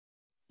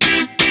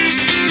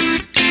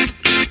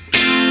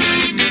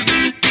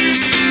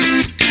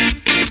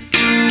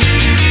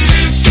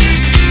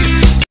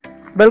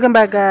Welcome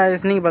back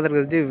guys. நீங்கள்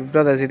பார்த்துருக்குறது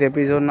GVBrothers. இது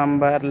episode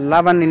number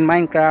 11 இன்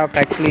Minecraft.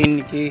 Actually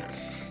இன்றைக்கி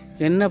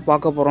என்ன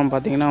பார்க்க போகிறோம்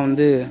பார்த்தீங்கன்னா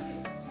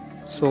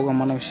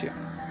சோகமான விஷயம்,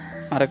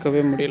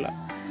 மறக்கவே முடியல.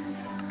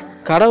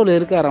 கடவுள்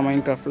இருக்காரா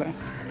மைன்கிராஃப்டில்?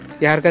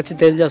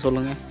 யாருக்காச்சும் தெரிஞ்சால்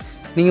சொல்லுங்கள்.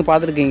 நீங்கள்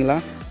பார்த்துருக்கீங்களா?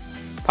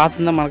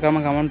 பார்த்துருந்தா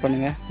மறக்காமல் கமெண்ட்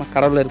பண்ணுங்கள்.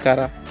 கடவுள்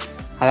இருக்காரா,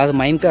 அதாவது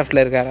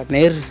மைன்கிராஃப்டில் இருக்காரா?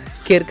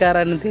 நேருக்கு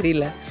இருக்காரான்னு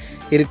தெரியல.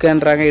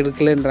 இருக்கன்றாங்க,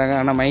 இருக்கலன்றாங்க.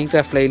 ஆனால்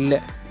மைன்கிராஃப்டில் இல்லை,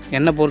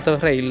 என்னை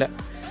பொறுத்தவரை இல்லை.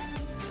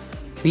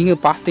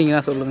 நீங்கள்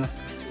பார்த்தீங்கன்னா சொல்லுங்கள்.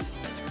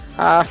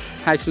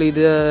 Actually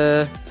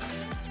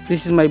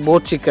this is my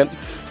boat chicken.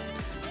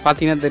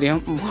 பார்த்தீங்கன்னா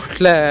தெரியும்,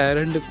 போட்டில்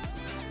 2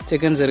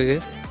 சிக்கன்ஸ்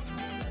இருக்குது.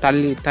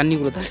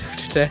 தண்ணிக்குள்ளே தள்ளி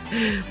விட்டுட்டேன்,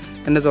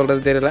 என்ன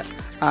சொல்கிறது தெரியல.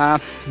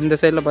 இந்த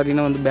சைடில்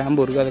பார்த்தீங்கன்னா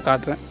பேம்பு இருக்குது, அதை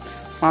காட்டுறேன்.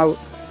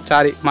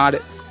 மாடு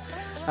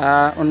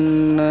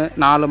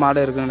 4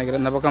 மாடு இருக்குதுன்னு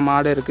நினைக்கிறேன். இந்த பக்கம்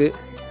மாடு இருக்குது.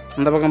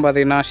 அந்த பக்கம்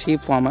பார்த்தீங்கன்னா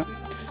ஷீப் ஃபார்மு,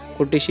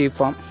 குட்டி ஷீப்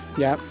ஃபார்ம்.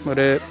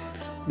 ஒரு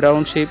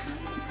brown sheep,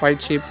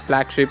 white sheep,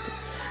 black sheep.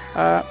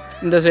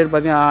 இந்த சைடு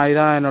பார்த்தீங்கன்னா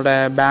இதுதான்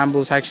என்னோடய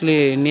பேம்பூஸ். ஆக்சுவலி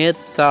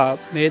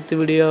நேற்று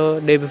video,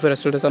 day before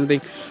yesterday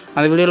something,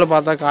 அந்த வீடியோவில்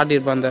பார்த்தா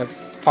காட்டியிருப்பேன். அந்த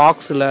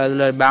பாக்ஸில்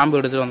அதில் பேம்பு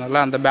எடுத்துகிட்டு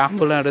வந்தால, அந்த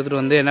பேம்புலாம்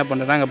எடுத்துகிட்டு என்ன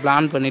பண்ணுறேன்னா அங்கே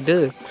பிளான் பண்ணிவிட்டு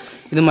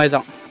இது மாதிரி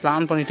தான்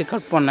பிளான் பண்ணிவிட்டு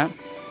கட் பண்ணேன்.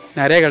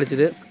 நிறைய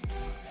கிடச்சிது.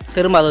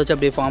 திரும்ப அதை வச்சு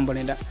அப்படியே ஃபார்ம்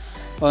பண்ணிட்டேன்.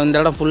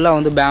 இந்த இடம்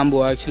ஃபுல்லாக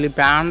பேம்பு. ஆக்சுவலி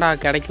பேண்டா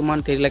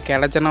கிடைக்குமான்னு தெரியல.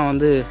 கிடைச்சேன்னா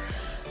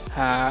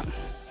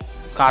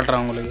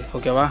காட்டுறேன் உங்களுக்கு,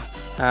 ஓகேவா?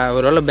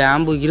 ஒருவேளை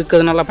பேம்பு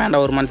இருக்கிறதுனால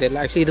பேண்டா வருமானு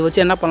தெரியல. ஆக்சுவலி இதை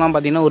வச்சு என்ன பண்ணலாம்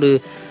பார்த்தீங்கன்னா,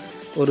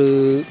 ஒரு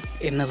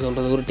என்ன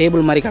சொல்கிறது, ஒரு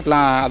டேபிள் மாதிரி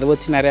கட்டலாம். அதை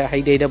வச்சு நிறைய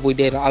ஹைட்டாக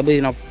போயிட்டே இருக்கும். அது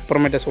நான்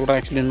அப்புறமேட்ட சொல்கிறேன்.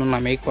 ஆக்சுவலி இன்னும்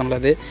நான் மேக்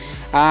பண்ணது.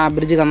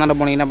 பிரிட்ஜுக்கு அந்தாண்ட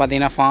போனீங்கன்னா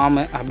பார்த்தீங்கன்னா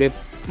ஃபார்மு அப்படியே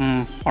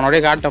உன்னோடய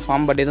காட்ட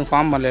ஃபார்ம், பட் எதுவும்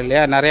ஃபார்ம் பண்ணல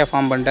இல்லையா, நிறையா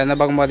ஃபார்ம் பண்ணிட்டேன். இந்த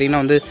பக்கம்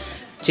பார்த்தீங்கன்னா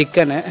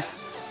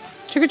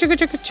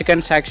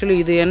சிக்கன்ஸ். ஆக்சுவலி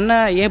இது என்ன,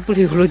 எப்படி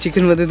இவ்வளோ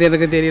சிக்கன் வந்தது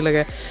எனக்கு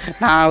தெரியலங்க.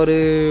 நான் ஒரு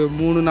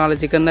 3-4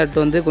 சிக்கன் தான்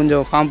எடுத்து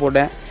கொஞ்சம் ஃபார்ம்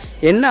போட்டேன்.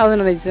 என்ன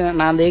ஆகுதுன்னு நினச்சேன்,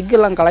 நான் அந்த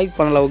எக்கெல்லாம் கலெக்ட்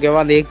பண்ணல,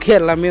 ஓகேவா? அந்த எக்கு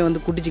எல்லாமே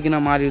குட்டி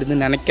சிக்கனாக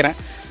மாறிடுதுன்னு நினைக்கிறேன்.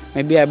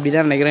 மேபி அப்படி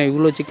தான் நினைக்கிறேன்.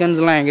 இவ்வளோ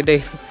சிக்கன்ஸ்லாம் என்கிட்ட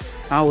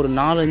நான் ஒரு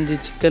 4-5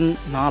 சிக்கன்,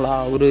 4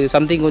 ஒரு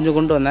சம்திங் கொஞ்சம்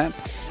கொண்டு வந்தேன்.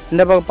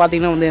 இந்த பக்கம்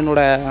பார்த்திங்கன்னா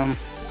என்னோடய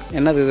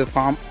என்னது இது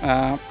ஃபார்ம்,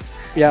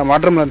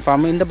 வாட்டர்மெலன்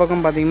ஃபார்மு. இந்த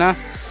பக்கம் பார்த்திங்கன்னா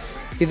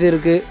இது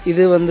இருக்குது.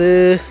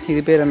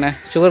 இது பேர் என்ன,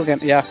 சுகர்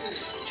கேன்.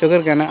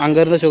 Sugar can.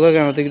 அங்கேருந்து சுகர்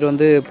கேனை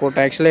தூக்கிட்டு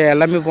போட்டேன். ஆக்சுவலி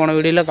எல்லாமே போன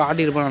வீடியோவில்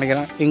காட்டியிருப்பேன்னு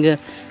நினைக்கிறேன்.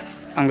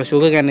 அங்கே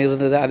சுகர் கேன்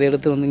இருந்தது, அதை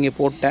எடுத்து இங்கே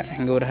போட்டேன்.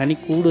 இங்கே ஒரு ஹனி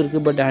கூடு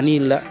இருக்குது, பட் ஹனி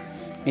இல்லை.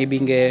 மேபி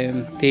இங்கே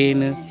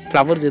தேன்,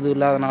 ஃப்ளவர்ஸ் எதுவும்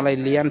இல்லை, அதனால்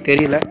இல்லையான்னு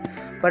தெரியல.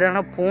 பட்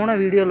ஆனால் போன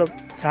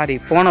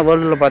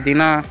வேர்ல்டில்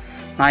பார்த்தீங்கன்னா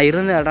நான்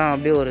இருந்த இடம்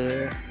அப்படியே ஒரு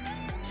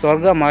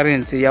சொர்க்கம் மாதிரி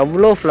இருந்துச்சு.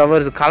 எவ்வளோ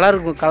ஃப்ளவர்ஸ்,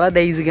 கலர்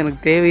டைஸுக்கு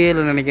எனக்கு தேவையே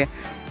இல்லைன்னு நினைக்கிறேன்.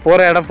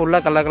 போகிற இடம்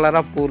ஃபுல்லாக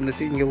கலராக பூ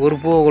இருந்துச்சு. இங்கே ஒரு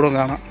பூவை கூட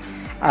காணோம்.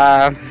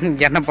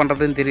 என்ன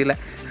பண்ணுறதுன்னு தெரியல.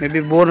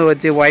 மேபி போனை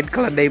வச்சு ஒயிட்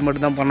கலர் டை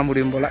மட்டும் தான் பண்ண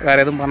முடியும் போல்,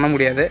 வேறு எதுவும் பண்ண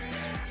முடியாது.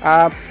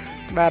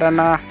 வேறு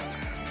என்ன,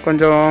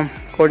 கொஞ்சம்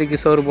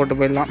கோழிக்கு சோறு போட்டு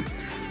போயிடலாம்.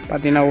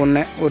 பார்த்தீங்கன்னா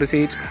ஒரு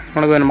சீட்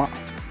உனக்கு வேணுமா?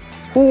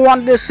 Who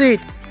want this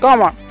seat?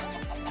 Come on.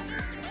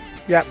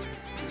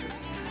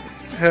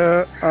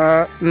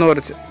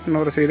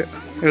 இன்னொரு சைடு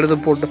எடுத்து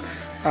போட்டு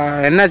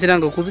என்னாச்சுன்னா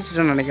அங்கே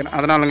குதிச்சிட்டேன்னு நினைக்கிறேன்,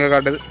 அதனால் அங்கே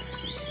காட்டுது.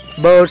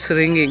 பேர்ட்ஸ்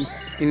ரிங்கிங்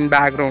இன்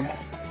பேக்ரவுண்ட்.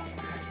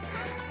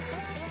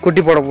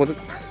 குட்டி போட போகுது.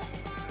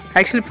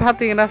 ஆக்சுவலி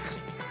பார்த்தீங்கன்னா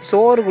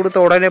சோறு கொடுத்த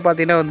உடனே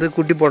பார்த்தீங்கன்னா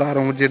குட்டி போட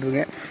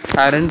ஆரம்பிச்சிருதுங்க.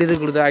 2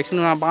 இது கொடுத்து.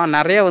 ஆக்சுவலி நான்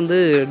நிறையா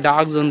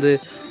டாக்ஸ்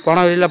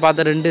போன வழியில்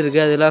பார்த்தா 2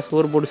 இருக்குது. அதெல்லாம்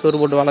சோறு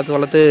போட்டு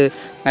வளர்த்து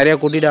நிறையா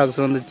குட்டி டாக்ஸ்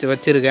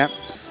வச்சுருக்கேன்.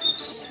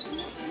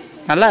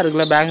 நல்லா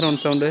இருக்குல்ல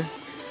பேக்ரவுண்ட் சவுண்டு?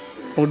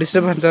 உங்களுக்கு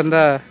டிஸ்டர்பன்ஸாக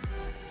இருந்தால்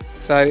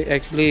சாரி.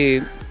 ஆக்சுவலி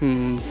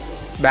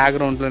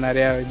பேக்ரவுண்டில்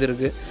நிறையா இது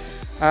இருக்குது.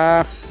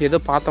 ஏதோ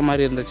பார்த்த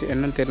மாதிரி இருந்துச்சு,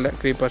 என்னன்னு தெரியல,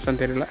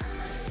 3% தெரியல.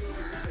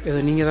 ஏதோ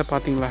நீங்கள் தான்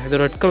பார்த்தீங்களா? ஏதோ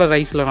ரெட் கலர்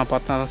ரைஸில் நான்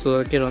பார்த்தேன்,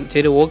 அதான்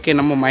சரி ஓகே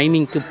நம்ம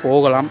மைனிங்க்கு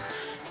போகலாம்.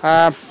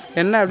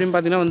 என்ன அப்படின்னு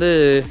பார்த்தீங்கன்னா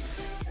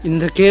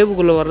இந்த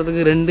கேவுக்குள்ளே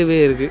வர்றதுக்கு 2 வே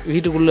இருக்குது.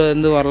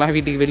 வீட்டுக்குள்ளே வரலாம்,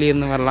 வீட்டுக்கு வெளியே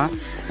இருந்து வரலாம்.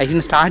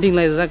 ஆக்சுவலி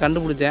ஸ்டார்டிங்கில் இது தான்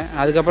கண்டுபிடிச்சேன்.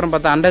 அதுக்கப்புறம்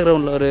பார்த்தா அண்டர்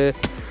கிரவுண்டில் ஒரு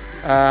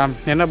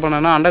என்ன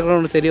பண்ணேன்னா, அண்டர்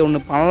கிரவுண்டு சரி ஒன்று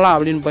பண்ணலாம்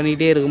அப்படின்னு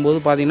பண்ணிக்கிட்டே இருக்கும்போது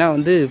பார்த்தீங்கன்னா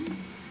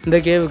இந்த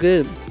கேவுக்கு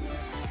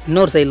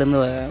இன்னொரு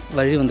சைட்லேருந்து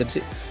வழி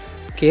வந்துடுச்சு.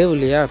 கேவ்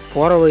இல்லையா,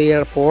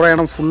 போகிற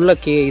இடம்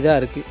ஃபுல்லாக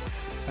இதாக இருக்குது.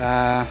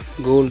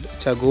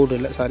 கோல்டு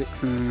இல்லை சாரி,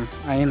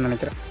 அயன்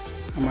நினைக்கிறேன்.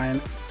 ஆமாம்,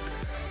 அயன்.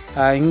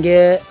 இங்கே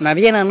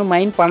நிறைய நான்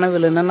மைண்ட்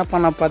பண்ணவில்லை. என்னென்ன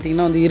பண்ண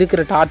பார்த்தீங்கன்னா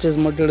இருக்கிற டார்ச்சஸ்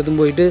மட்டும் எடுத்து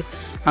போயிட்டு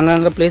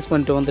அங்கங்கே ப்ளேஸ்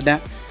பண்ணிட்டு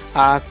வந்துட்டேன்.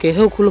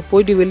 கேவுக்குள்ளே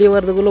போயிட்டு வெளியே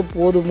வர்றதுக்குள்ளே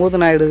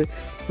போதும் ஆகிடுது.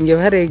 இங்கே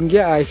வேறு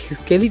எங்கேயோ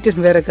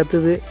ஸ்கெலிட்டன் வேறு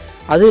கத்துது.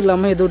 அதுவும்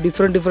இல்லாமல் ஏதோ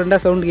டிஃப்ரெண்ட்டாக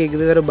சவுண்டு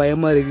கேட்குது, வேறு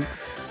பயமாக இருக்குது.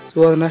 ஸோ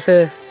அதனால்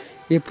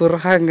இப்போ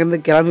அங்கேருந்து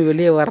கிளம்பி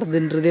வெளியே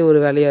வர்றதுன்றதே ஒரு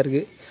வேலையாக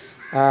இருக்குது.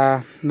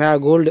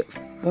 Gold,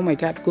 oh my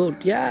gate, gold.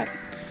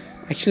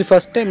 Actually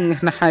first time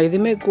நான்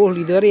எதுவுமே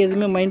இதுவரை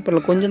எதுவுமே மைண்ட்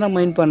பண்ணல. கொஞ்சம் தான்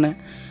மைண்ட் பண்ணேன்.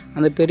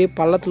 அந்த பெரிய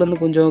பள்ளத்துலேருந்து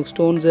கொஞ்சம்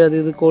ஸ்டோன்ஸு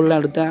இது கோல்லாம்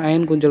எடுத்தேன்.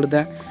 அயன் கொஞ்சம்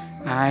எடுத்தேன்.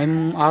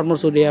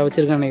 ஆர்மர் சூடியாக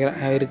வச்சுருக்கேன்னு நினைக்கிறேன்.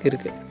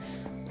 இருக்குது.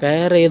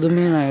 வேறு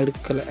எதுவுமே நான்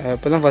எடுக்கலை.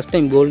 இப்போ தான் ஃபஸ்ட்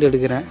டைம் கோல்டு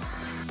எடுக்கிறேன்.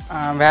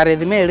 வேறு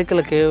எதுவுமே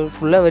எடுக்கலை.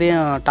 ஃபுல்லாக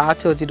வரையும்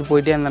டார்ச் வச்சுட்டு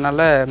போயிட்டே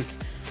இருந்தனால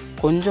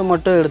கொஞ்சம்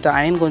மட்டும் எடுத்தேன்,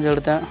 அயன் கொஞ்சம்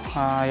எடுத்தேன்.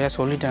 ஏன்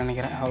சொல்லிட்டேன்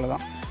நினைக்கிறேன்,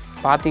 அவ்வளோதான்.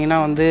 பார்த்தீங்கன்னா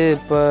வந்து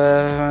இப்போ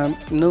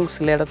இன்னும்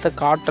சில இடத்த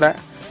காட்டுறேன்.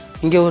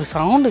 இங்கே ஒரு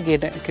சவுண்டு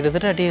கேட்டேன்,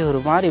 கிட்டத்தட்ட அப்படியே ஒரு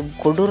மாதிரி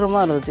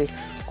கொடூரமாக இருந்துச்சு.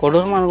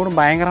 கொடூரமான கூட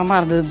பயங்கரமாக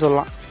இருந்ததுன்னு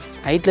சொல்லலாம்.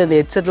 நைட்டில் இந்த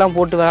ஹெட்செட்லாம்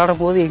போட்டு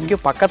விளையாடும் போது எங்கேயோ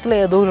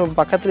பக்கத்தில்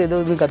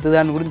எதுவும்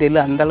கற்றுதான்னு கூட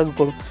தெரியல,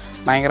 அந்தளவுக்கு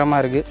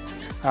பயங்கரமாக இருக்குது.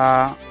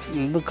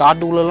 இது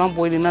காட்டுக்குள்ளெல்லாம்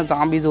போயிட்டுன்னா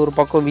ஜாம்பிஸ் ஒரு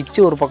பக்கம் விச்சு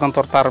ஒரு பக்கம்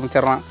துரத்த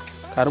ஆரம்பிச்சிட்றான்.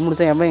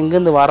 கருமுடிச்சா எப்போ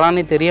எங்கேருந்து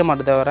வரானே தெரிய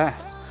மாட்டேது. தவிர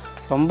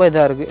ரொம்ப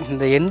இதாக இருக்குது.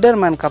 இந்த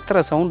எண்டர்மேன் கத்துற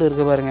சவுண்டு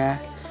இருக்குது பாருங்கள்,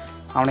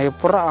 அவனை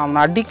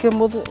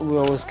அடிக்கும்போது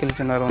ஒரு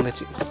ஸ்கெலிட்டன் வேறு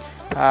வந்துச்சு.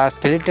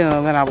 ஸ்கெலிட்டன்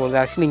வந்து நான் போகுது.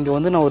 ஆக்சுவலி இங்கே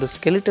வந்து நான் ஒரு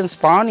ஸ்கெலிட்டன்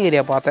ஸ்பான்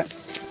ஏரியா பார்த்தேன்.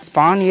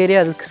 ஸ்பான் ஏரியா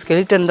அதுக்கு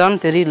ஸ்கெலிட்டன் தான்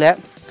தெரியல,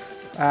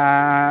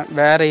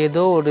 வேறு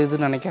ஏதோ ஒரு இது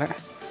நினைக்கிறேன்.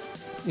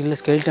 இல்லை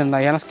ஸ்கெலிட்டன்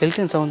தான், ஏன்னா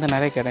ஸ்கெலிட்டன் சவுண்ட்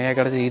நிறைய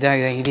கிடச்சி.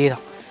 இதே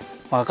தான்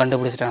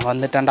கண்டுபிடிச்சிட்டேன்.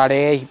 வந்துட்டேன்டாடே,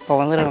 இப்போ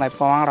வந்துடுறேன்,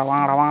 இப்போ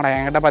வாங்கடா.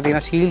 என்கிட்ட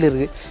பார்த்தீங்கன்னா ஷீல்டு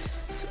இருக்குது,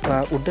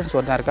 உட்டன்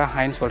ஸ்வோர்ட் தான் இருக்கா,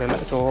 அயன் ஸ்வோர்ட் இல்லை.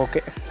 ஸோ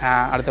ஓகே,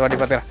 அடுத்த வாட்டி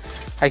பார்த்துக்கிறேன்.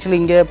 ஆக்சுவலி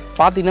இங்கே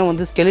பார்த்தீங்கன்னா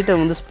வந்து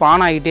ஸ்கெலிட்டன் வந்து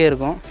ஸ்பான் ஆகிட்டே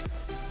இருக்கும்.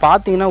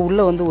 பார்த்தீங்கன்னா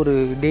உள்ளே வந்து ஒரு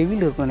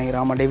டெவில் இருக்கும்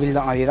நினைக்கிறேன். ஆமாம், டெவில்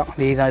தான்,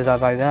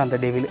 இதுதான் அந்த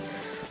டெவில்.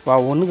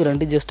 1க்கு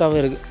 2 ஜஸ்ட்டாகவே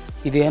இருக்குது.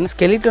 இது ஏன்னா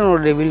ஸ்கெலிட்டனோட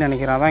டெவில்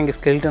நினைக்கிறேன், அதான் இங்கே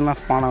ஸ்கெலிட்டன் தான்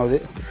ஸ்பான் ஆகுது.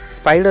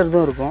 ஸ்பைடர்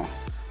தான் இருக்கும்.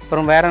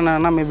 அப்புறம் வேறு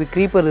என்னன்னா மேபி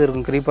க்ரீப்பர்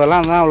இருக்கும்.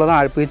 க்ரீப்பர்லாம் தான்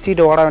அவ்வளோதான்,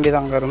 பிச்சுட்டு ஓட வேண்டியது.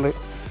 அங்கேருந்து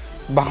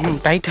பாம்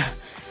டைட்டாக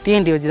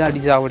டிஎன்டி வச்சு தான்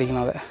அடிச்சு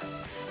சாப்பிடிக்கணும் அதை.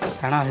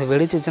 ஏன்னா அது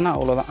வெடிச்சிச்சுன்னா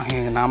அவ்வளோதான்,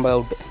 நாம்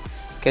அவுட்டு.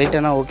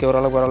 ஸ்கெலிட்டனா ஓகே,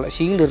 ஓரளவுக்கு பரவாயில்ல.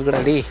 ஷீல்டு இருக்குடா,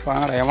 டே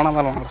வாங்கடா, எவனா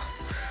தான் வாங்கடா.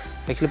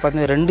 ஆக்சுவலி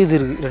பார்த்தீங்கன்னா 2 இது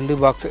இருக்குது, 2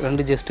 பாக்ஸ்,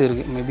 2 ஜெஸ்ட்டு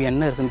இருக்குது. மேபி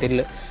என்ன இருக்குதுன்னு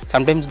தெரியல.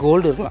 சம்டைம்ஸ்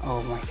கோல்டு இருக்கலாம். ஓ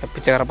மை,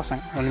 பிச்சைக்கார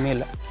பசங்க ஒன்றுமே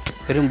இல்லை,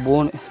 வெறும்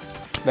போனு.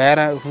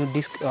 வேறு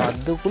டிஸ்க்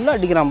அதுக்குள்ளே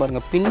அடிக்கிறான்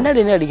பாருங்கள்,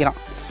 பின்னாடினே அடிக்கிறான்.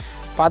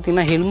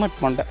 பார்த்தீங்கன்னா ஹெல்மெட்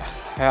பண்ணிட்டேன்,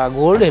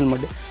 கோல்டு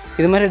ஹெல்மெட்டு.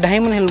 இது மாதிரி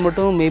டைமண்ட்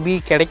ஹெல்மெட்டும் மேபி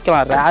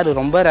கிடைக்கலாம், ரேரு,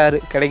 ரொம்ப ரேரு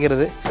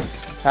கிடைக்கிறது.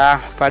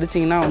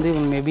 படிச்சிங்கன்னா வந்து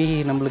மேபி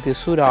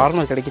நம்மளுக்கு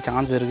ஆர்மர் கிடைக்க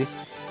சான்ஸ் இருக்குது.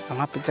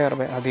 ஆனால் பிச்சைக்கார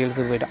அது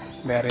எடுத்துகிட்டு போயிட்டான்,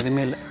 வேறு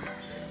எதுவுமே இல்லை.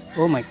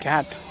 ஓ மை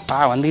கேட்,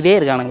 வந்துகிட்டே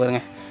இருக்கானுங்க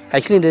பாருங்கள்.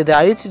 ஆக்சுவலி இது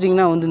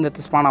அழிச்சிட்டிங்கன்னா வந்து இந்த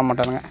இடத்துல ஸ்பான் ஆக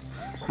மாட்டானுங்க.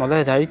 முதல்ல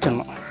இதை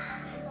அழிச்சிடணும்,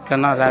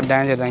 இல்லைன்னா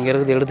டேஞ்சர் தான். இங்கே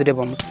இருக்குது எடுத்துகிட்டே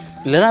போகணும்.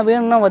 இல்லைனா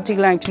வேணும்னா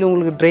வச்சுக்கலாம். ஆக்சுவலி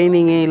உங்களுக்கு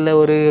ட்ரைனிங்கு இல்லை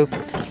ஒரு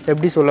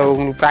எப்படி சொல்ல,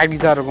 உங்களுக்கு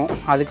ப்ராக்டிஸாக இருக்கும்,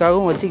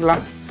 அதுக்காகவும்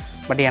வச்சுக்கலாம்.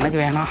 பட் எனக்கு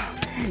வேணாம்.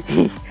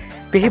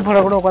 பேப்பரை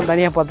கூட உட்காந்து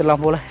தனியாக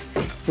பார்த்துடலாம் போல்.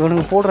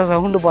 இவனுக்கு போடுற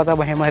சவுண்டு பார்த்தா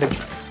பயமாக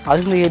இருக்குது.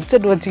 அது இந்த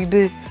ஹெட்செட்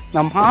வச்சுக்கிட்டு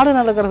நம்ம மாடு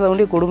நடக்கிற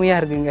சவுண்டே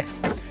கொடுமையாக இருக்குங்க.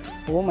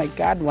 ஓ மை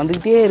கேட்,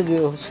 வந்துக்கிட்டே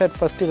இருக்குது. ஷர்ட்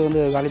ஃபஸ்ட்டு இதை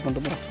வந்து காலி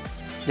பண்ணிட்டு போகிறேன்.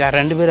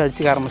 2 பேர்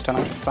அடிச்சுக்க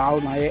ஆரம்பிச்சிட்டாங்க. சாவு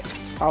நாயே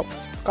சாவு,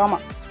 காமா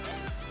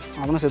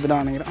அவனும்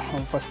செத்துட்டான் நினைக்கிறேன்.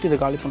 அவன் ஃபஸ்ட்டு இதை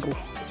காலி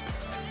பண்ணுறோம்.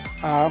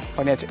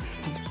 பண்ணியாச்சு.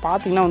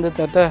 பார்த்தீங்கன்னா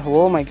வந்து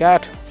ஓ மை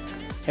கேட்,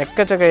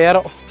 எக்கச்சக்க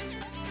ஏரோ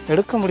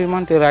எடுக்க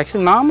முடியுமான்னு தெரியல.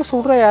 ஆக்சுவலி நாம்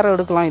சொல்கிற ஏரோ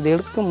எடுக்கலாம், இது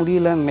எடுக்க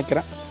முடியலன்னு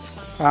நினைக்கிறேன்.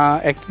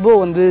 எக்ஸ்போ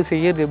வந்து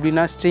செய்யறது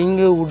எப்படின்னா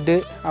ஸ்ட்ரிங்கு, வுட்டு,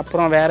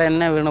 அப்புறம் வேறு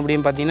என்ன வேணும்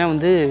அப்படின்னு பார்த்தீங்கன்னா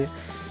வந்து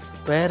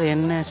வேறு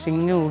என்ன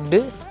ஸ்ட்ரிங்கு, வுட்டு,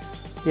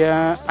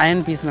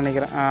 அயன் பீஸ்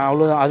நினைக்கிறேன்.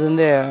 அவ்வளோதான். அது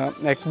வந்து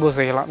எக்ஸ்போ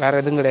செய்யலாம்,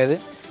 வேறு எதுவும் கிடையாது.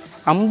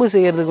 அம்பு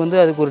செய்கிறதுக்கு வந்து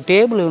அதுக்கு ஒரு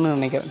டேபிள் வேணும்னு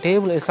நினைக்கிறேன்.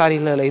 டேபிள்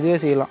இல்லை இதுவே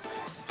செய்யலாம்.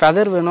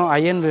 ஃபெதர் வேணும்,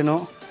 அயன்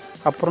வேணும்,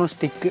 அப்புறம்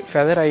ஸ்டிக்கு,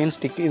 ஃபெதர், அயன்,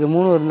 ஸ்டிக்கு, இது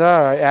 3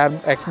 இருந்தால்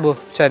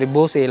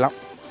போ செய்யலாம்.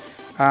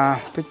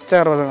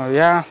 பிக்சர்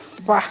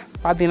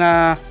பார்த்தீங்கன்னா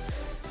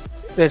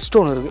ரெட்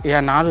ஸ்டோன்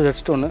இருக்குது. 4 ரெட்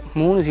ஸ்டோனு,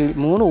 3 சிடி,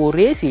 3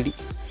 ஒரே சிடி.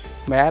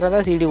 வேறு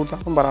ஏதாவது சிடி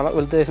கொடுத்தாலும் பரவாயில்ல,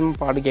 வெளுத்தேசமாக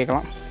பாட்டு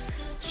கேட்கலாம்.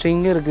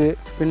 ஸ்ட்ரிங்கு இருக்குது,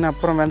 பின்ன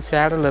அப்புறம் வந்து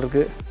சேடல்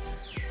இருக்குது.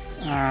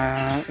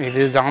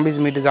 இது ஜாம்பிஸ்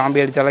மீட்டு,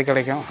 ஜாம்பி அடித்தாலே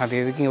கிடைக்கும். அது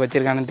எதுக்கு இங்கே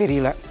வச்சுருக்கான்னு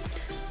தெரியல.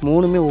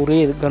 3மே ஒரே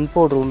இது. கன்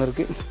பவுட்ரு ஒன்று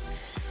இருக்குது.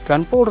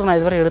 கன் பவுட்ரு நான்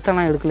இதுவரை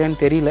எடுத்தேன்னா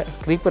எடுக்கலன்னு தெரியல.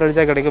 க்ரீப்பர்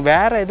அடித்தா கிடைக்கும்,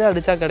 வேறு எது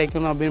அடித்தா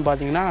கிடைக்கணும் அப்படின்னு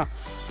பார்த்தீங்கன்னா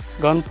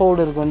கன்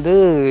பவுடருக்கு வந்து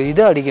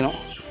இதை அடிக்கணும்.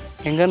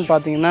 எங்கன்னு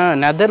பார்த்தீங்கன்னா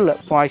நெதரில்.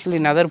 இப்போ ஆக்சுவலி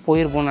நெதர்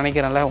போயிருப்போம்னு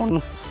நினைக்கிறேன்ல, ஒன்று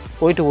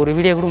போயிட்டு ஒரு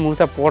வீடியோ கூட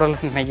முழுசாக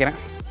போடலைன்னு நினைக்கிறேன்.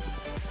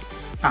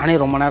 நானே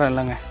ரொம்ப நேரம்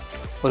இல்லைங்க,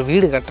 ஒரு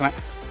வீடு கட்டுறேன்.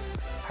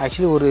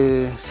 ஆக்சுவலி ஒரு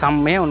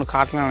செம்மையாக ஒன்று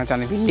காட்டலாம்னு நினச்சேன்,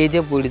 அந்த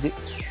வில்லேஜே போயிடுச்சு.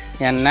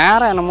 என்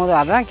நேரம் என்னும்போது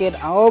அதான்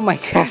கேட்டேன். ஓ மை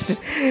கேட்,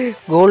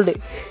 கோல்டு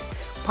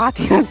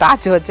பார்த்தீங்கன்னா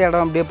டார்ச் வச்ச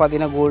இடம் அப்படியே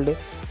பார்த்தீங்கன்னா கோல்டு.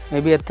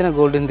 மேபி எத்தனை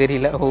கோல்டுன்னு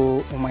தெரியல. ஓ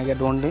மை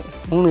கேட், 1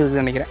 3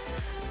 இருக்குதுன்னு நினைக்கிறேன்.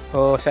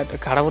 ஓ ஷட்,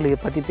 கடவுள் இதை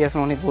பற்றி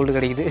பேசணுன்னே கோல்டு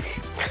கிடைக்குது.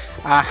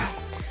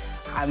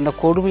 அந்த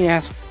கொடுமையை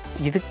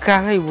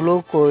இதுக்காக இவ்வளோ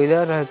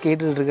இதாக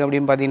கேட்டுட்ருக்கு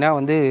அப்படின்னு பார்த்தீங்கன்னா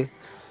வந்து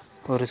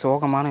ஒரு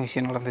சோகமான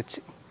விஷயம் நடந்துச்சு,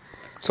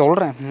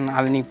 சொல்கிறேன்.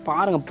 அதை நீங்கள்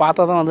பாருங்கள்,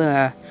 பார்த்தா தான் வந்து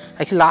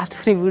ஆக்சுவலி லாஸ்ட்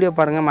வரைக்கும் வீடியோ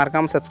பாருங்கள்,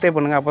 மறக்காமல் சப்ஸ்கிரைப்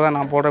பண்ணுங்கள். அப்போ தான்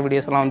நான் போடுற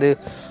வீடியோஸ்லாம் வந்து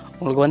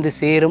உங்களுக்கு வந்து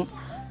சேரும்,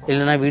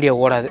 இல்லைன்னா வீடியோ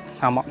ஓடாது.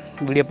 ஆமாம்,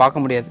 வீடியோ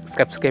பார்க்க முடியாது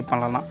சப்ஸ்கிரைப்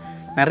பண்ணலன்னா.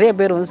 நிறைய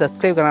பேர் வந்து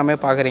சப்ஸ்கிரைப் பண்ணாமே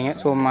பார்க்குறீங்க.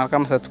 ஸோ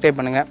மறக்காமல் சப்ஸ்கிரைப்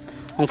பண்ணுங்கள்,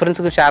 உங்கள்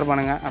ஃப்ரெண்ட்ஸுக்கும் ஷேர்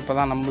பண்ணுங்கள். அப்போ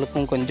தான்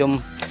நம்மளுக்கும் கொஞ்சம்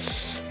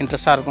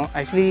இன்ட்ரெஸ்ட்டாக இருக்கும்.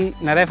 ஆக்சுவலி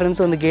நிறைய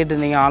ஃப்ரெண்ட்ஸ் வந்து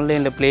கேட்டிருந்தீங்க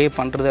ஆன்லைனில் ப்ளே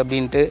பண்ணுறது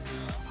அப்படின்ட்டு.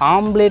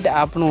 ஆம்ப்ளேட்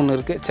ஆப்னு ஒன்று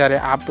இருக்குது,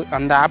 ஆப்பு.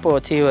 அந்த ஆப்பை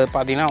வச்சு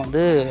பார்த்திங்கன்னா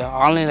வந்து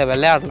ஆன்லைனில்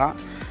விளையாடலாம்.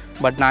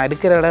 பட் நான்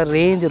இருக்கிற இடம்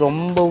ரேஞ்சு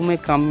ரொம்பவுமே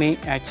கம்மி.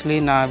 ஆக்சுவலி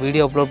நான்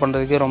வீடியோ அப்லோட்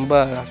பண்ணுறதுக்கே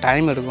ரொம்ப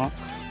டைம் எடுக்கும்.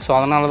 ஸோ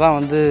அதனால தான்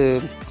வந்து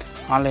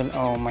ஆன்லைன்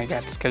மை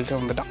கேட் ஸ்கெல்ட்டு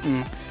வந்துட்டான்.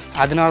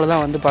 அதனால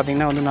தான் வந்து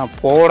பார்த்திங்கன்னா வந்து நான்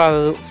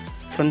போடாதது,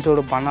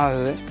 ஃப்ரெண்ட்ஸோடு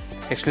பண்ணாதது.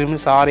 Extremely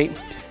sorry.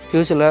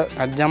 ஃப்யூச்சரில்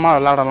நிஜமாக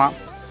விளாடலாம்.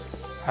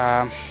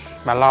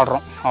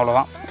 விளாட்றோம்,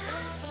 அவ்வளோதான்.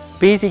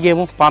 பிசி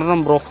கேமும்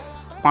பண்ணுறோம் ப்ரோ,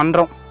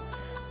 பண்ணுறோம்,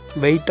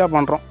 வெயிட்டாக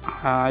பண்ணுறோம்.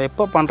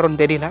 எப்போ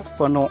பண்ணுறோன்னு தெரியல,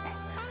 பண்ணுவோம்.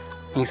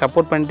 நீங்கள்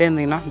சப்போர்ட் பண்ணிட்டே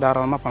இருந்தீங்கன்னா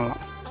தாராளமாக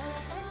பண்ணலாம்.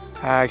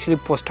 ஆக்சுவலி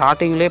இப்போது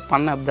ஸ்டார்டிங்லேயே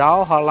பண்ண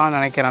ப்ராவ்ஹாலான்னு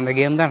நினைக்கிறேன், அந்த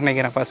கேம் தான்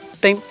நினைக்கிறேன். ஃபஸ்ட்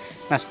டைம்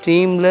நான்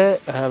ஸ்ட்ரீமில்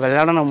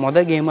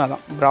விளையாடின கேமு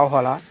அதான்,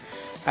 ப்ராவ்ஹாலா.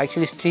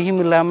 ஆக்சுவலி ஸ்ட்ரீம்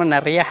இல்லாமல்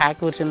நிறைய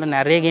ஹேக் வெர்ஷனில்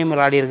நிறைய கேம்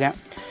விளையாடிருக்கேன்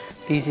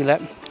பிசியில்.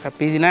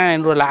 பிசினா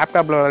என்னோட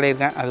லேப்டாப்பில்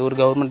விளையாடிருக்கேன், அது ஒரு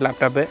கவர்மெண்ட்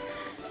லேப்டாப்பு.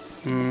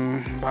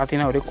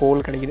 பார்த்தீங்கன்னா ஒரே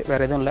கோல் கிடைக்கிது,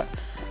 வேறு எதுவும் இல்லை.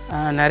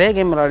 நிறைய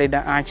கேம்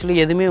விளையாடிட்டேன். ஆக்சுவலி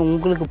எதுவுமே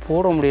உங்களுக்கு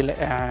போட முடியல.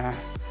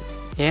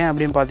 ஏன்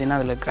அப்படின்னு பார்த்தீங்கன்னா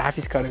அதில்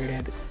கிராஃபிக்ஸ் கார்டு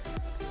கிடையாது.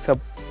 ஸோ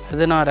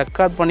அது நான்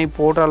ரெக்கார்ட் பண்ணி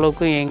போடுற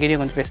அளவுக்கு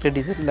எங்கேயும் கொஞ்சம்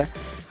ஃபெசிலிட்டிஸ் இல்லை.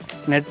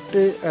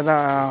 நெட்டு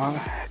அதான்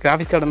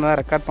கிராஃபிக்ஸ் கார்டு தான்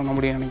ரெக்கார்ட் பண்ண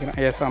முடியும்னு நினைக்கிறேன்.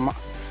 எஸ், ஆமாம்.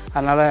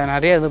 அதனால்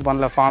நிறைய இது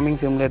பண்ணல. ஃபார்மிங்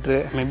சிமுலேட்ரு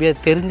மேபி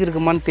அது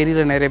தெரிஞ்சிருக்குமான்னு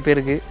தெரியல நிறைய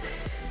பேருக்கு.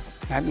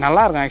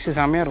 நல்லாயிருக்கும் ஆக்சுவலி,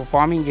 செம்மையாக இருக்கும்.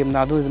 ஃபார்மிங் கேம்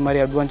தான் அதுவும், இது மாதிரி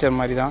அட்வென்ச்சர்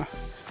மாதிரி தான்.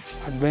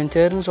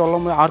 அட்வென்ச்சர்னு சொல்ல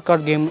முடியாது,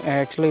 ஆர்கார்ட் கேம்.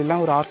 ஆக்சுவலி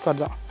எல்லாம் ஒரு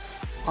ஆர்கார்ட் தான்.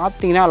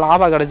 பார்த்தீங்கன்னா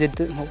லாவா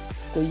கிடச்சிட்டு,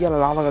 கொய்யால்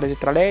லாவா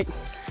கிடச்சிட்டாலே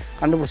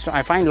கண்டுபிடிச்சிட்டோம்.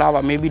 I fine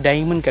lava, maybe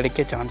diamond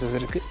கிடைக்க சான்சஸ்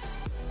இருக்குது.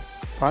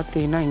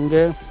 பார்த்தீங்கன்னா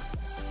இங்கே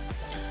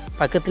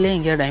பக்கத்துலேயே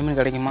எங்கேயா டைமண்ட்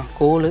கிடைக்குமா?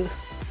 கோல்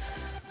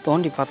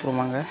தோண்டி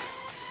பார்த்துருவாங்க,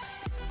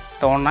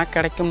 தோணா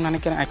கிடைக்கும்னு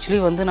நினைக்கிறேன். ஆக்சுவலி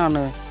வந்து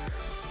நான்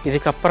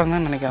இதுக்கப்புறம்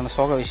தான் நினைக்கிறேன் அந்த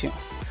சோக விஷயம்.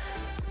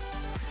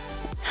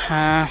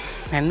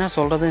 என்ன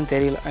சொல்கிறதுன்னு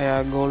தெரியல.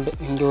 கோல்டு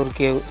இங்கே ஒரு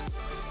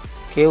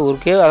ஒரு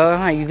கேவ்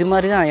அதான் இது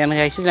மாதிரி தான்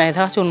எனக்கு. ஆக்சுவலி நான்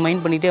ஏதாச்சும் ஒன்று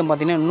மைண்ட் பண்ணிகிட்டே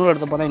பார்த்தீங்கன்னா இன்னொரு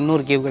இடத்த பார்த்தா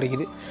இன்னொரு கேவ்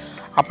கிடைக்குது.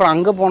 அப்புறம்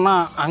அங்கே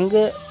போனால்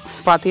அங்கே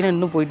பார்த்தீங்கன்னா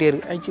இன்னும் போயிட்டே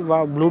இருக்குது.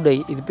 ஆக்சுவலி ப்ளூ டை,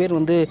 இது பேர்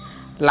வந்து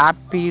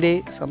லாப்பிடே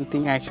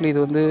சம்திங். ஆக்சுவலி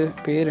இது வந்து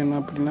பேர் என்ன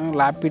அப்படின்னா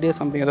லாப்பிடே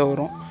சம்திங் ஏதோ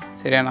வரும்,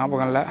 சரியா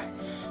ஞாபகம் இல்லை.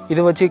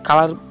 இதை வச்சு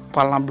கலர்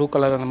பண்ணலாம், ப்ளூ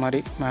கலர் அந்த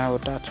மாதிரி.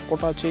 ஒரு டார்ச்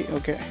போட்டாச்சு,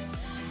 ஓகே.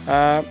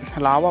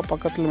 லாவா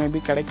பக்கத்தில்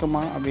மேபி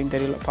கிடைக்குமா அப்படின்னு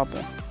தெரியல,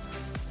 பார்ப்போம்.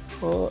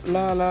 ஓ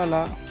லா லா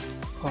லா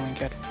ஓ மை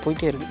காட்,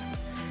 போயிட்டே இருக்குது.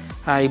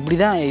 இப்படி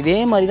தான், இதே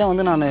மாதிரி தான்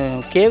வந்து நான்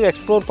கேவ்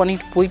எக்ஸ்ப்ளோர்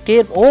பண்ணிட்டு போயிட்டே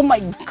ஓ மை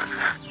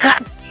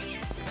காட்,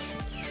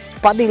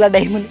 பார்த்தீங்களா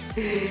டைமண்ட்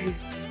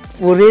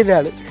ஒரே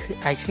நாள்.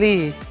 ஆக்சுவலி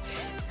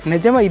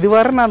நிஜமாக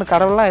இதுவரை நான்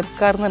கடவுளாக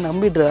இருக்காருன்னு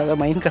நம்பிட்டு அதை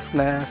மைண்ட்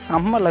கிராஃப்டில்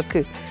செம்ம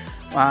லக்கு.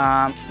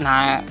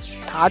 நான்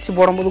டார்ச்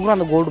போடும்போது கூட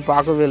அந்த கோல்டு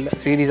பார்க்கவே இல்லை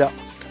சீரியஸாக.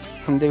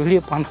 இந்த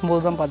வீடியோ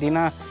பண்ணும்போது தான்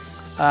பார்த்தீங்கன்னா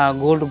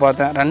கோல்டு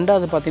பார்த்தேன்.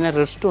 ரெண்டாவது பார்த்தீங்கன்னா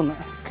ரெட் ஸ்டோன்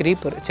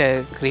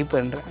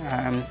க்ரீப்பர்ன்ற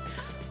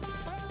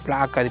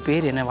பிளாக், அது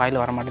பேர் என்ன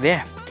வாயில் வர மாட்டேதே,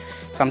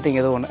 சம்திங்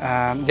ஏதோ ஒன்று.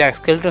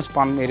 ஸ்கெல்டன்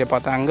ஸ்பான் ஏரியா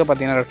பார்த்தேன், அங்கே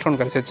பார்த்தீங்கன்னா ரெட் ஸ்டோன்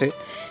கிடச்சிச்சு.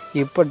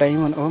 இப்போ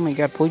டைமண்ட் ஓ மை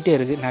காட் போயிட்டே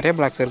இருக்குது, நிறைய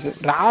பிளாக்ஸ் இருக்குது.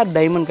 ரேர்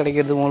டைமண்ட்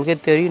கிடைக்கிறது உங்களுக்கே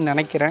தெரியும்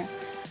நினைக்கிறேன்,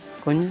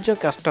 கொஞ்சம்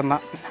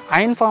கஷ்டம்தான்.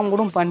 அயன் ஃபார்ம்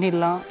கூட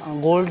பண்ணிடலாம்,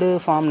 கோல்டு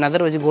ஃபார்ம்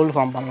நெதர் வச்சு கோல்டு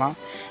ஃபார்ம் பண்ணலாம்.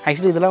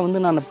 ஆக்சுவலி இதெல்லாம்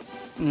வந்து நான்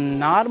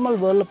நார்மல்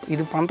வேர்ல்டில்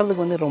இது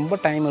பண்ணுறதுக்கு வந்து ரொம்ப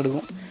டைம்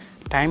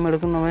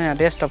எடுக்கணும்,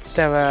 நிறைய ஸ்டெப்ஸ்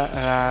தேவை,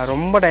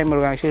 ரொம்ப டைம்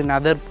எடுக்கும். ஆக்சுவலி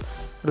நெதர்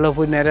உள்ளே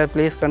போய் நிறையா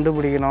பிளேஸ்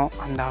கண்டுபிடிக்கணும்.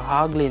 அந்த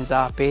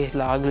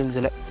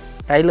ஹாக்லின்ஸில்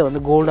கையில் வந்து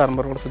கோல்டு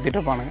ஆர்மரோட சுற்றிட்டு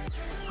இருப்பானுங்க,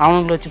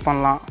 அவங்கள வச்சு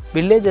பண்ணலாம்.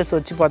 வில்லேஜஸ்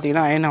வச்சு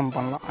பார்த்தீங்கன்னா அயன் ஆம்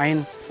பண்ணலாம்.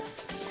 அயன்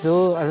ஸோ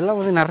அதெல்லாம்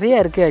வந்து நிறையா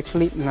இருக்குது.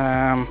 ஆக்சுவலி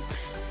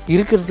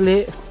இருக்கிறதுலே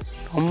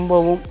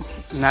ரொம்பவும்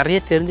நிறைய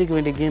தெரிஞ்சிக்க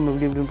வேண்டிய கேம்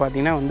எப்படி இப்படின்னு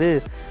பார்த்தீங்கன்னா வந்து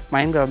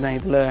மைண்ட் கிராஃப்ட் தான்.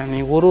 இதில்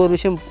நீங்கள் ஒரு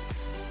விஷயம்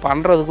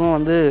பண்ணுறதுக்கும்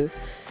வந்து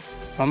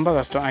ரொம்ப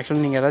கஷ்டம்.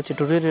 ஆக்சுவலி நீங்கள் ஏதாச்சும்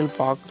டுட்டோரியல்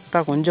பார்த்தா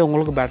கொஞ்சம்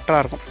உங்களுக்கு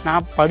பெட்டராக இருக்கும்.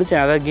 நான்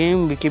படித்தேன், அதாவது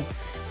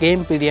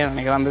கேம் பீடியா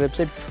நினைக்கிறேன், அந்த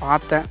வெப்சைட்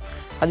பார்த்தேன்.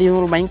 அது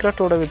இவங்களுக்கு மைண்ட்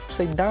கிராஃப்டோட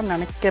வெப்சைட் தான்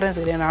நினைக்கிறேன்,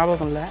 சரியா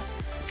ஞாபகம் இல்லை.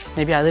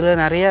 மேபி அதில்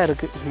நிறையா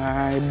இருக்குது,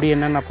 எப்படி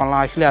என்னென்ன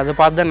பண்ணலாம். ஆக்சுவலி அதை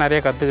பார்த்து தான்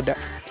நிறையா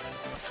கற்றுக்கிட்டேன்.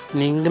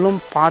 நீங்களும்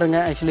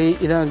பாருங்கள். ஆக்சுவலி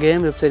இதான்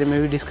கேம் வெப்சைட்,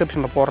 மேபி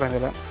டிஸ்கிரிப்ஷனில் போடுறேன்.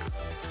 இதில்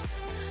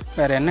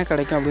வேறு என்ன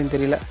கிடைக்கும் அப்படின்னு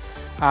தெரியல.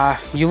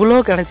 இவ்வளோ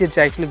கிடச்சிருச்சு.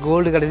 ஆக்சுவலி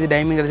கோல்டு கிடச்சி,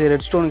 டைமண்ட் கிடச்சி,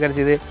 ரெட் ஸ்டோன்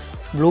கிடச்சிது,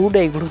 ப்ளூ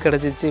டை கூட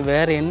கிடச்சிச்சு.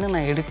 வேறு என்ன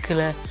நான்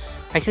எடுக்கலை.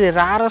 ஆக்சுவலி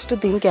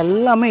ரேரஸ்ட்டு திங்க்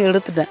எல்லாமே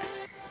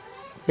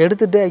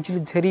எடுத்துகிட்டு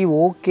ஆக்சுவலி சரி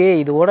ஓகே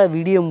இதோட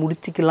வீடியோ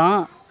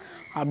முடிச்சிக்கலாம்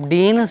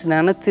அப்படின்னு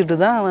நினச்சிட்டு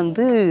தான்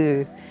வந்து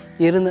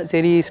இருந்தேன்.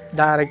 சரி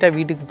டைரெக்டாக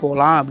வீட்டுக்கு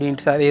போகலாம்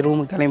அப்படின்ட்டு, சரி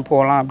ரூமுக்கு கிளம்பி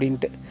போகலாம்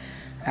அப்படின்ட்டு.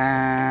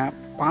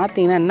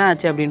 பார்த்தீங்கன்னா என்ன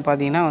ஆச்சு அப்படின்னு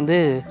பார்த்தீங்கன்னா வந்து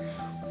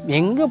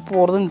எங்கே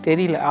போகிறதுன்னு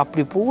தெரியல.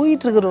 அப்படி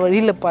போயிட்டுருக்கிற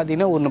வழியில்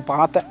பார்த்தீங்கன்னா ஒன்று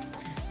பார்த்தேன்,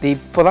 இது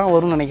இப்போ தான்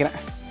வரும்னு நினைக்கிறேன்.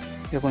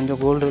 இது கொஞ்சம்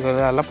கோல்டு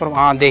இருக்கிறது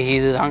அப்புறம்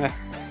இது தாங்க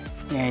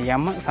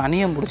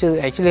சனியம் பிடிச்சது.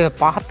 ஆக்சுவலி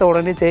பார்த்த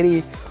உடனே சரி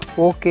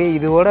ஓகே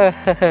இதோட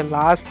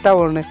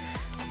லாஸ்ட்டாக ஒன்று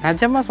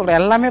நிஜமாக சொல்கிறேன்.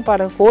 எல்லாமே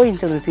பாருங்கள்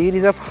கோயின்சிடன்ஸ்,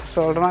 சீரியஸாக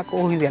சொல்கிறேன்னா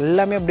இது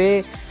எல்லாமே அப்படியே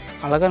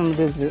அழகாக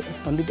வந்துட்டு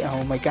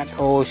ஓ மை காட்,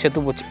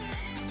 செத்து போச்சு.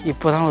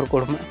 இப்போ தான் ஒரு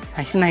கொடுமை.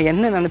 ஆக்சுவலி நான்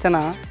என்ன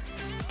நினச்சேன்னா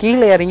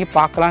கீழே இறங்கி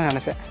பார்க்கலான்னு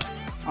நினச்சேன்,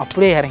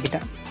 அப்படியே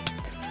இறங்கிட்டேன்,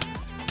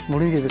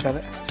 முடிஞ்சது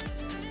கதை.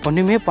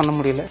 ஒன்றுமே பண்ண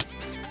முடியல.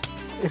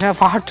 ஏன்னா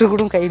வாட்ரு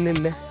கூட கையில்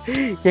இல்லை,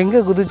 எங்கே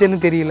குதிச்சேன்னு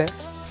தெரியல,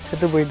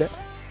 செத்து போயிட்டேன்.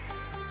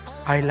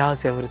 ஐ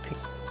loss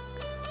everything.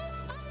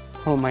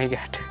 Oh my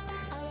God,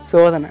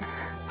 சோதனை.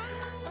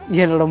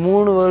 என்னோட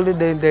 3 வேர்ல்டு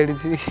டெலிட்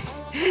ஆகிடுச்சு,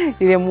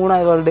 இதே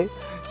 3ஆவது வேர்ல்டு.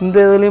 இந்த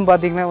இதுலேயும்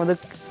பார்த்தீங்கன்னா வந்து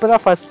இப்போ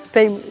தான் ஃபஸ்ட்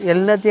டைம்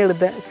எல்லாத்தையும்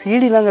எடுத்தேன்.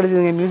 சிடிலாம்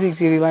கிடச்சிதுங்க, மியூசிக்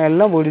சிடிலாம்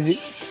எல்லாம் போயிடுச்சு.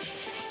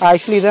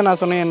 ஆக்சுவலி இதான் நான்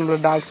சொன்னேன்,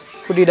 என்னோடய டாக்ஸ்,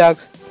 குட்டி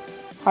டாக்ஸ்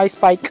ஹாய்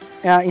ஸ்பைக்.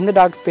 இந்த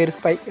டாக் பேர்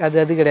ஸ்பைக்.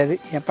 அது கிடையாது,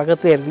 என்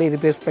பக்கத்தில் இருக்குல்ல இது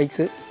பேர்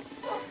ஸ்பைக்ஸு.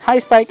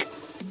 Hi spike.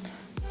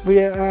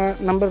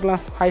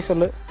 நம்பருக்குலாம் ஹாய்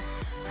சொல்லு.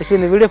 ஆக்சுவலி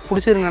இந்த வீடியோ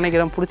பிடிச்சிருன்னு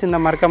நினைக்கிறேன்.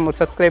 பிடிச்சிருந்தா மறக்காம ஒரு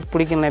சப்ஸ்கிரைப்,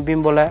 பிடிக்கல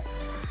எப்பயும் போல்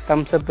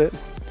தம்ஸ்அப்பு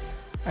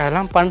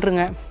அதெல்லாம்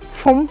பண்ணுறேங்க.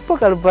 ரொம்ப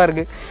கடுப்பாக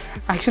இருக்குது.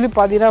 ஆக்சுவலி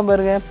பார்த்தீங்கன்னா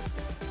பாருங்கள்,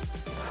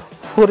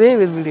 ஒரே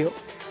வீடியோ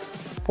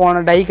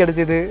போன டை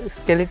கிடச்சிது,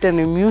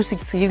 ஸ்கெலிட்டன்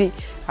மியூசிக் சிடி.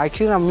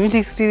 ஆக்சுவலி நான்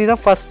மியூசிக் சிடி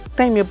தான் ஃபஸ்ட்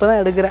டைம் இப்போ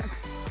தான் எடுக்கிறேன்.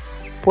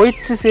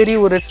 போயிடுச்சு. சரி,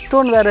 ஒரு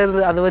ரெஸ்டோன் வேறு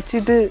இருக்குது, அதை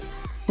வச்சுட்டு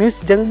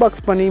ஜங்க்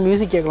பாக்ஸ் பண்ணி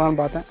மியூசிக் கேட்கலான்னு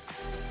பார்த்தேன்,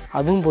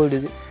 அதுவும்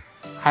போயிடுது.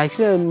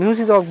 ஆக்சுவலி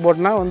மியூசிக் டாக்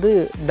போட்டனா வந்து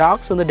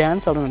டாக்ஸ் வந்து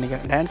டான்ஸ் ஆடணும்னு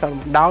நினைக்கிறேன். டான்ஸ்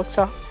ஆடணும்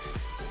டாக்ஸா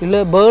இல்லை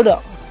பேர்டா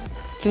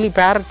கிளி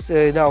பேரட்ஸ்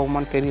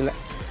இதாகுமான்னு தெரியல.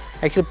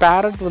 ஆக்சுவலி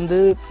பேரட் வந்து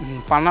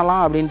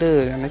பண்ணலாம் அப்படின்ட்டு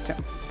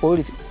நினச்சேன்,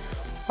 போயிடுச்சு.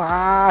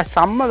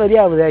 செம்ம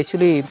வெறியா ஆகுது.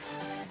 ஆக்சுவலி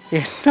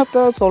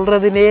என்னத்த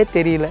சொல்கிறதுனே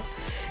தெரியல.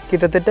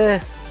 கிட்டத்தட்ட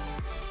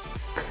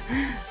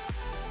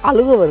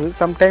அழுக வருது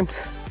சம்டைம்ஸ்.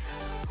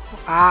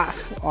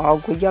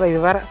 குய்யால இது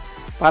வேறு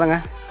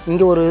பாருங்கள்.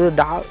 இங்கே ஒரு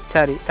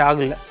டாக்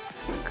இல்லை,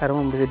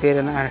 கருமம் இது பேர்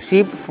என்ன,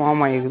 ஷீப்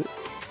ஃபார்ம் ஆகிருக்குது.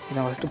 இதை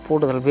ஃபஸ்ட்டு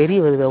போட்டதில் வெறி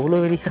வருது, அவ்வளோ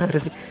வெறியாக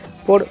வருது.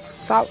 போடு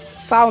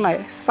சாவ் நாய்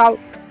Zhao.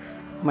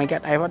 My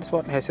gate I what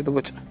ஸ்வாட் செத்து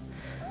போச்சு.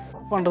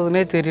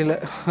 பண்ணுறதுனே தெரியல.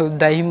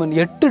 Diamond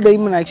 8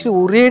 diamond. ஆக்சுவலி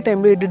ஒரே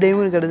டைமில் 8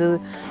 டைமண்ட் கிடச்சிது.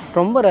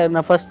 ரொம்ப ரேர்.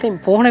 நான் ஃபஸ்ட் டைம்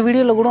போன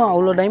வீடியோவில் கூட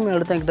அவ்வளோ டைமண்ட்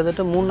எடுத்தேன்.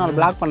 கிட்டத்தட்ட 3-4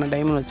 பிளாக் பண்ண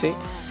டைமண்ட் வச்சு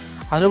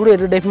அதில் கூட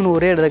 8 டைமண்ட்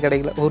ஒரே இடத்த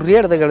கிடைக்கல, ஒரே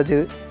இடத்த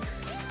கிடச்சிது.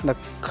 இந்த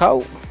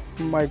கவ்,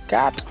 my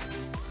gate,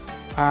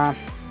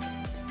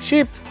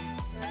 sheep,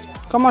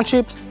 come on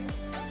sheep.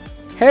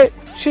 Hey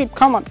sheep,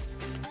 come on.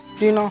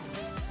 Do you know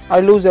I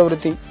lose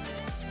everything?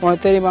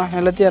 உனக்கு தெரியுமா,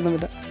 எல்லாத்தையும்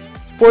இறந்துட்டேன்,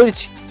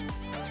 போயிடுச்சு.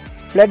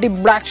 Bloody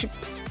black sheep.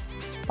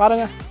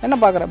 பாருங்கள் என்ன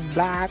பார்க்குறேன்,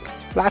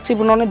 பிளாக்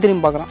ஷீப்னோடனே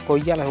திரும்பி பார்க்குறான்.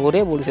 கொய்யால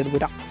ஒரே போலீஸ் எடுத்து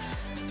போயிட்டான்.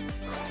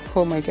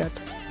 Oh my gate.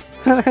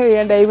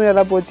 N timing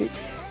எல்லாம் போச்சு.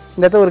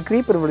 இந்த இடத்துல ஒரு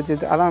க்ரீப்பர்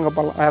பிடிச்சிது, அதான் அங்கே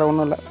பண்ணலாம், வேறு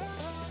ஒன்றும் இல்லை.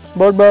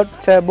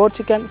 Boat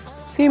chicken,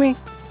 see me,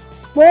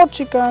 boat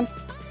chicken.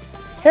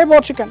 Hey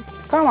boat chicken,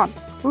 come on,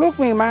 look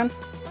me man.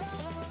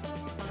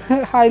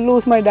 I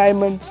lose my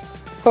diamonds.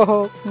 Oh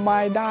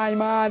my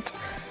diamonds.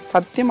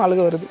 சத்தியம்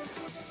அழுக வருது.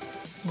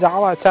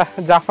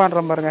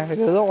 ஜாவான்ற பாருங்க,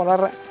 ஏதோ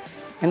வளர்றேன்,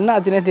 என்ன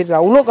ஆச்சுன்னே தெரியல.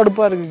 அவ்வளோ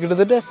கடுப்பாக இருக்குது.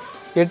 கிட்டத்தட்ட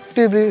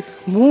 8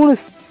 3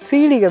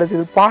 CD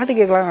கிடச்சிது. பாட்டு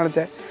கேட்கலான்னு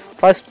நினச்சேன்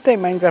ஃபஸ்ட்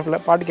டைம் மைண்ட்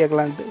கிராஃப்டில் பாட்டு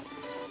கேட்கலான்ட்டு,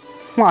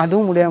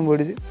 அதுவும் முடியாமல்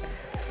போயிடுச்சு.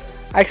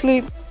 ஆக்சுவலி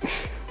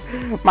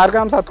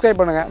மறக்காமல்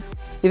சப்ஸ்கிரைப் பண்ணுங்கள்.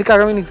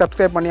 இதுக்காகவே நீங்கள்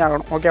சப்ஸ்கிரைப் பண்ணி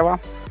ஆகணும், ஓகேவா?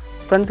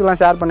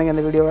 ஃப்ரெண்ட்ஸுக்கெலாம் ஷேர் பண்ணுங்கள்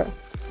இந்த வீடியோவை.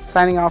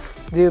 Signing off,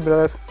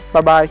 GVBrothers.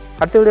 பாய்.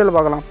 அடுத்த வீடியோவில்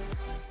பார்க்கலாம்.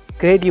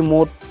 கிரியேட்டிவ்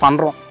மோட்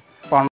பண்ணுறோம்.